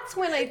happy. That's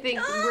when I think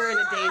we're in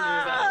a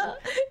danger zone.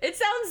 It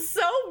sounds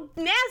so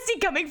nasty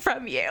coming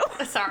from you.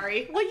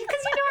 Sorry. Well,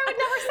 because I would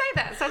never say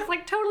that. So it's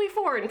like totally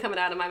foreign coming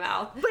out of my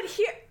mouth.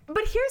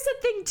 But here's the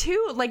thing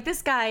too, like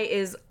this guy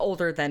is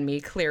older than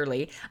me,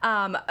 clearly.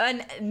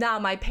 And now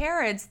my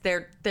parents,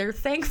 they're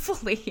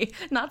thankfully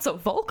not so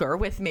vulgar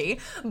with me.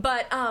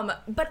 But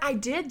I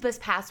did this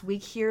past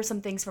week hear some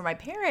things from my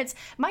parents.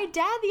 My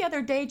dad the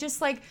other day just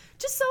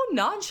so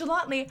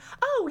nonchalantly,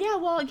 oh yeah,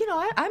 well,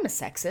 I'm a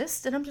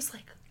sexist. And I'm just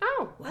like,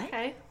 oh, what?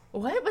 Okay.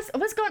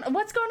 What's going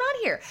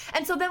on here?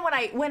 And so then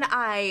when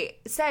I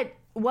said,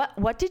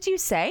 what did you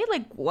say?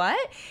 Like, what?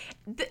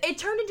 It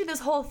turned into this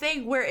whole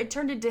thing where it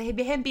turned into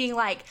him being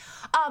like,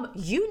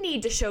 you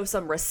need to show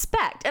some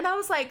respect. And I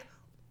was like,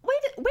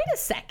 wait a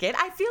second.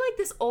 I feel like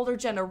this older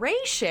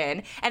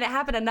generation, and it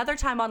happened another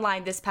time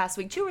online this past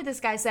week too, where this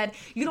guy said,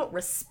 you don't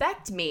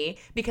respect me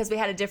because we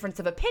had a difference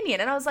of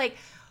opinion. And I was like,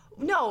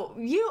 no,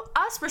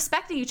 us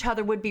respecting each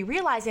other would be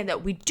realizing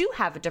that we do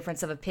have a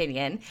difference of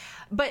opinion.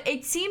 But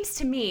it seems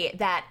to me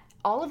that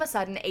all of a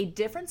sudden a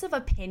difference of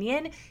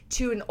opinion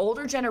to an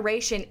older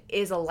generation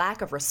is a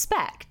lack of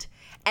respect.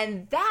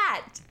 And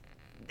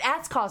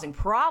that's causing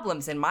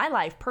problems in my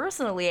life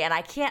personally, and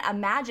I can't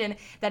imagine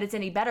that it's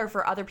any better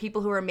for other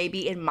people who are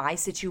maybe in my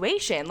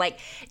situation. Like,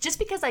 just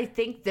because I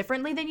think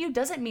differently than you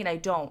doesn't mean I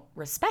don't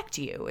respect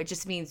you. It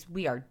just means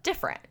we are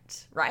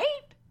different, right?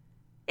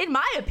 In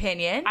my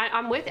opinion. I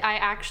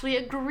actually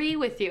agree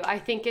with you. I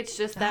think it's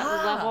just that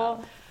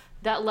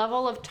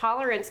level of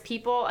tolerance.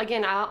 People,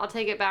 again, I'll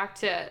take it back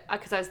to,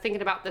 because I was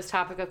thinking about this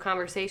topic of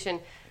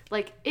conversation.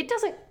 Like, it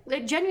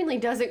genuinely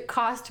doesn't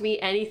cost me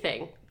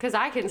anything, because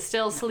I can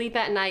still sleep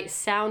at night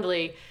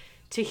soundly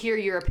to hear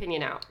your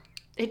opinion out.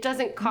 It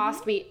doesn't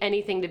cost me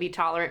anything to be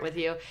tolerant with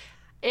you.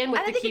 And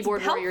with the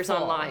keyboard warriors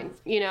online,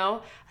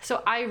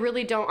 So I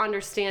really don't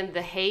understand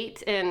the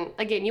hate. And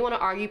again, you want to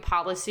argue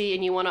policy,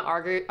 and you want to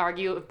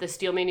argue if the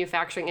steel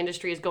manufacturing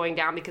industry is going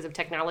down because of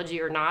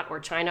technology or not, or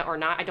China or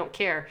not. I don't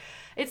care.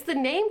 It's the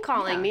name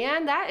calling,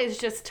 man. That is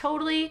just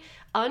totally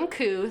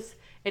uncouth.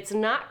 It's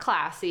not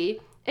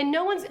classy. And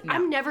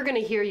I'm never going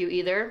to hear you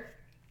either.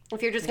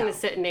 If you're just going to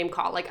sit and name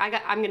call. Like,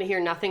 I'm going to hear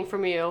nothing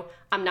from you.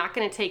 I'm not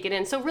going to take it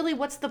in. So really,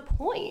 what's the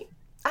point?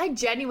 I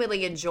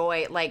genuinely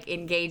enjoy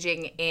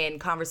engaging in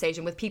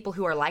conversation with people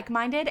who are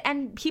like-minded,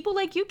 and people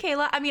like you,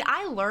 Kayla. I mean,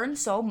 I learn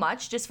so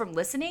much just from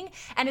listening,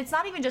 and it's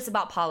not even just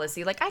about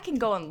policy. Like, I can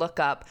go and look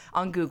up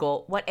on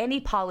Google what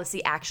any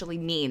policy actually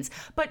means,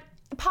 but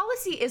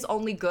policy is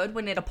only good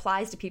when it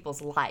applies to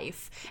people's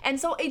life. And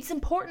so it's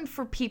important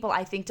for people,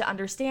 I think, to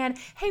understand,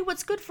 hey,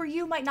 what's good for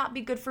you might not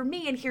be good for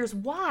me, and here's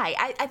why.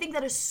 I think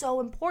that is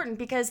so important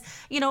because,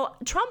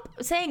 Trump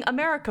saying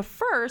America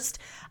first,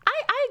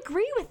 I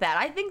agree with that.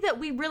 I think that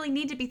we really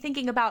need to be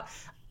thinking about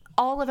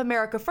all of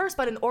America first,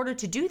 but in order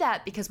to do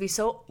that, because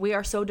we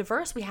are so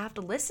diverse, we have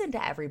to listen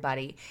to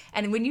everybody.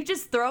 And when you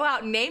just throw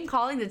out name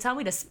calling to tell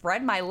me to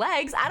spread my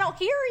legs, I don't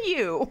hear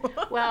you.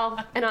 Well,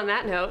 and on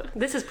that note,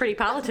 this is Pretty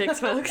Politics,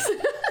 folks.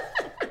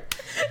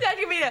 That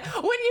could be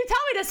when you tell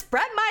me to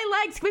spread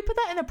my legs. Can we put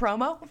that in a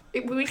promo?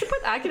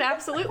 I could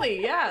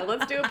absolutely, yeah.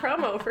 Let's do a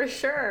promo for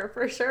sure,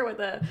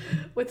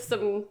 with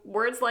some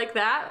words like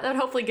that. That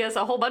would hopefully get us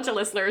a whole bunch of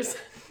listeners.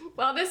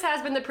 Well, this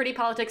has been the Pretty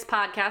Politics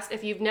Podcast.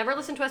 If you've never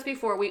listened to us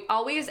before, we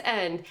always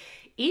end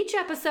each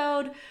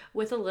episode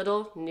with a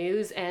little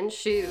news and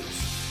shoes.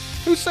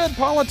 Who said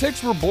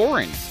politics were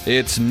boring?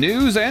 It's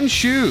news and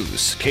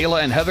shoes.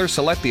 Kayla and Heather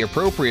select the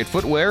appropriate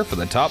footwear for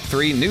the top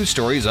 3 news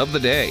stories of the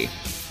day.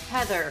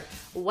 Heather,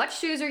 what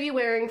shoes are you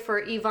wearing for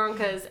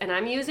Ivanka's, and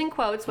I'm using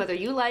quotes whether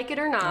you like it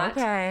or not,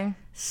 okay,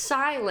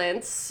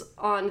 silence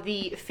on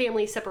the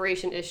family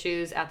separation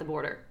issues at the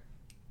border?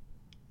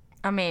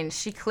 I mean,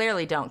 she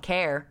clearly don't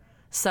care.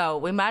 So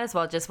we might as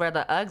well just wear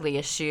the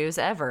ugliest shoes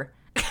ever.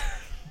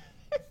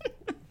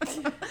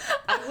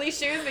 Ugly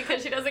shoes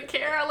because she doesn't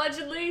care,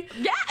 allegedly?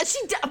 Yeah, she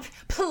does.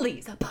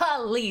 Please.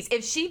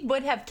 If she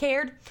would have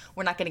cared,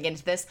 we're not going to get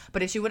into this,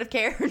 but if she would have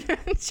cared,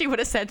 she would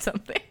have said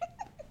something.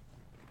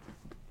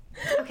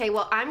 Okay,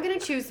 well, I'm going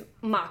to choose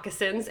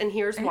moccasins, and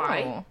here's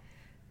why.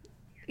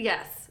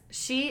 Yes,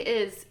 she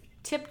is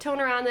tiptoeing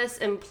around this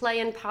and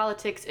playing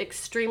politics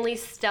extremely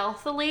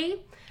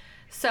stealthily.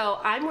 So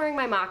I'm wearing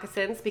my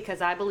moccasins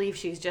because I believe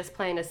she's just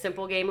playing a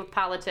simple game of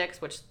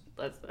politics, which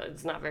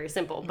is not very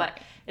simple.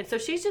 And so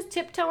she's just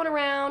tiptoeing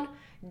around,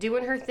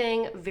 doing her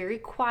thing very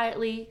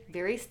quietly,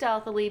 very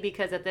stealthily,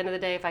 because at the end of the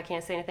day, if I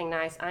can't say anything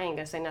nice, I ain't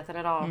going to say nothing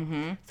at all.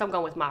 Mm-hmm. So I'm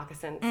going with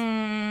moccasins.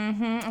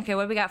 Mm-hmm. Okay,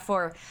 what do we got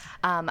for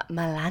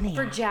Melania?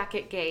 For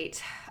Jacket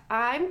Gate,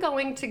 I'm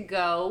going to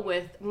go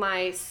with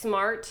my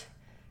smart,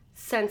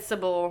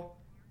 sensible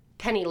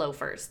penny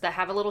loafers that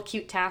have a little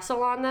cute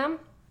tassel on them.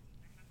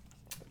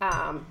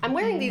 I'm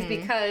wearing these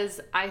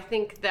because I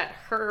think that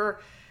her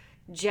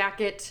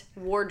jacket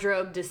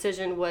wardrobe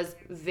decision was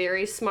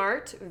very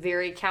smart,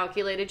 very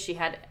calculated. She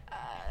had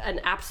an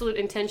absolute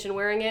intention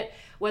wearing it.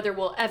 Whether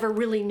we'll ever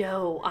really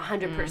know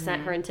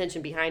 100% her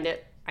intention behind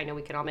it, I know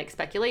we can all make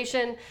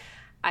speculation.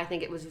 I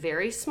think it was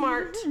very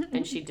smart,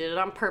 and she did it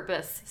on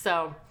purpose.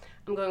 So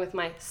I'm going with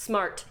my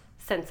smart,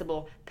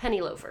 sensible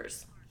penny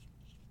loafers.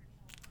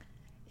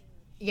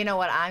 You know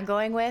what I'm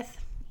going with?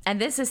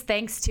 And this is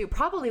thanks to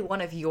probably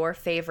one of your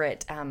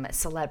favorite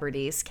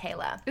celebrities,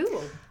 Kayla.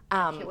 Ooh,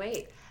 can't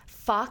wait.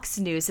 Fox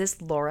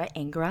News' Laura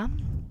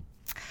Ingraham.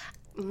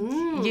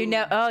 You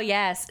know, oh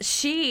yes,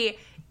 she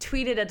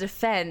tweeted a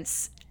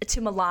defense to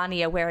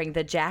Melania wearing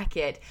the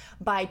jacket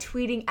by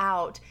tweeting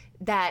out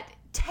that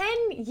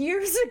 10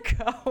 years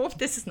ago,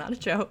 this is not a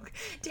joke,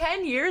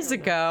 10 years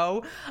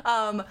ago,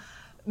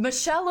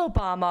 Michelle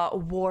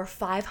Obama wore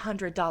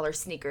 $500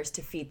 sneakers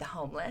to feed the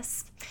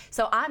homeless.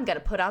 So I'm going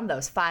to put on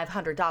those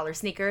 $500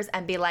 sneakers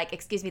and be like,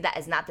 excuse me, that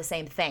is not the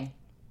same thing.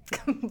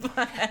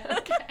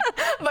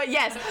 But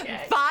yes,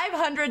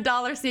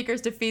 $500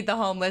 sneakers to feed the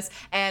homeless,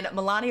 and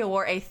Melania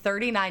wore a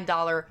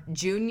 $39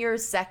 junior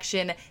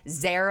section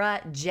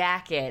Zara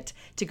jacket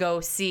to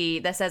go see,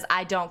 that says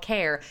I don't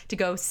care, to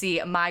go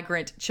see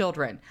migrant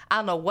children. I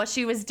don't know what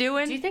she was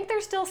doing. Do you think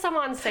there's still some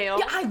on sale?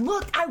 Yeah, I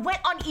went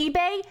on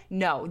eBay.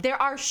 No,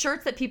 there are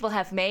shirts that people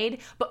have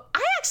made, but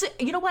I actually,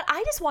 you know what?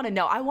 I just want to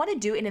know. I want to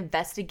do an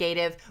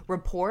investigative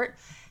report.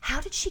 How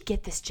did she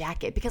get this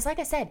jacket? Because like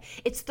I said,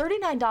 it's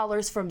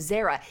 $39 from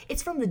Zara.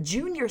 It's from the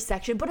junior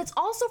section, but it's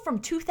also from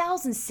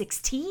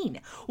 2016.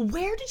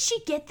 Where did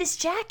she get this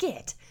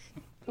jacket?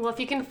 Well,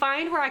 if you can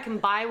find where I can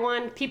buy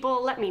one,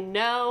 people let me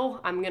know.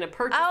 I'm going to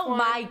purchase one. Oh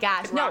my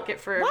gosh. No. Rock it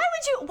for Why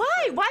would you?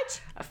 Why?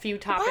 A few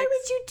topics. Why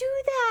would you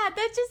do that?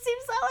 That just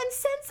seems so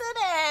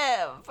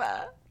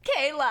insensitive.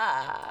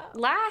 Kayla.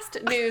 Last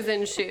news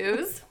and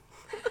shoes.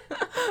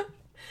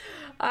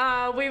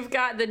 We've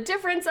got the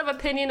difference of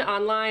opinion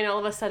online all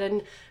of a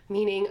sudden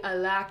meaning a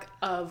lack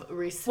of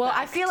respect. Well,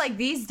 I feel like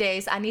these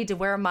days I need to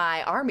wear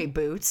my army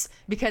boots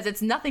because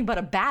it's nothing but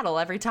a battle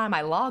every time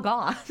I log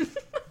on.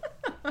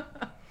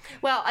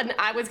 Well, and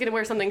I was going to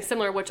wear something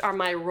similar, which are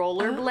my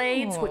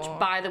rollerblades, which,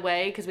 by the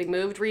way, because we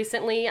moved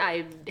recently,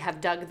 I have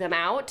dug them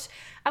out.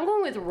 I'm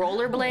going with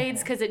rollerblades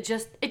because it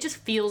just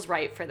feels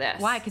right for this.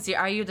 Why? Because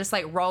are you just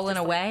like rolling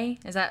away?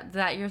 Is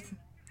that your...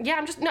 Yeah,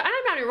 I'm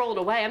not even rolling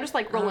away. I'm just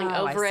like rolling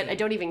over it. see. I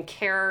don't even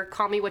care.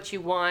 Call me what you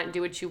want.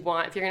 Do what you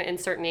want. If you're going to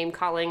insert name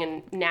calling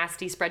and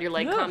nasty spread your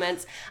leg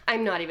comments,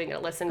 I'm not even going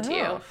to listen to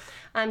you.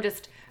 I'm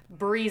just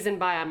breezing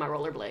by on my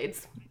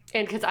rollerblades.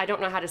 And because I don't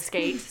know how to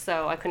skate,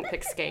 so I couldn't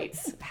pick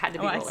skates. Had to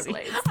be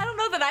rollerblades. I don't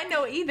know that I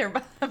know either,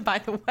 by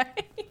the way.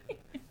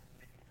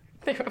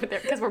 They're over there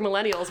because we're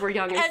millennials. We're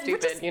young and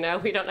stupid, you know?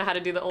 We don't know how to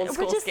do the old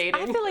school skating.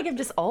 I feel like I'm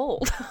just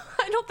old.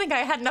 I don't think I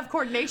had enough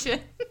coordination.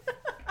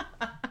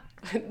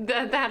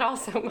 That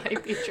also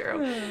might be true.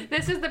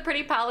 This is the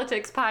Pretty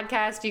Politics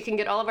Podcast. You can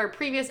get all of our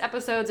previous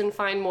episodes and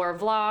find more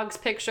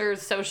vlogs, pictures,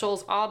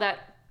 socials, all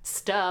that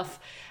stuff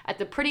at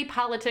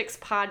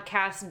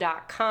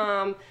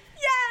theprettypoliticspodcast.com.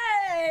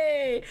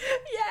 Yay!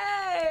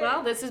 Yay!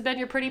 Well, this has been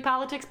your Pretty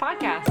Politics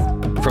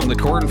Podcast. From the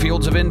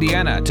cornfields of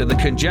Indiana to the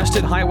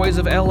congested highways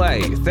of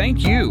LA,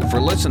 thank you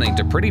for listening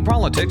to Pretty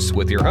Politics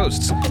with your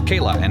hosts,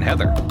 Kayla and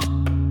Heather.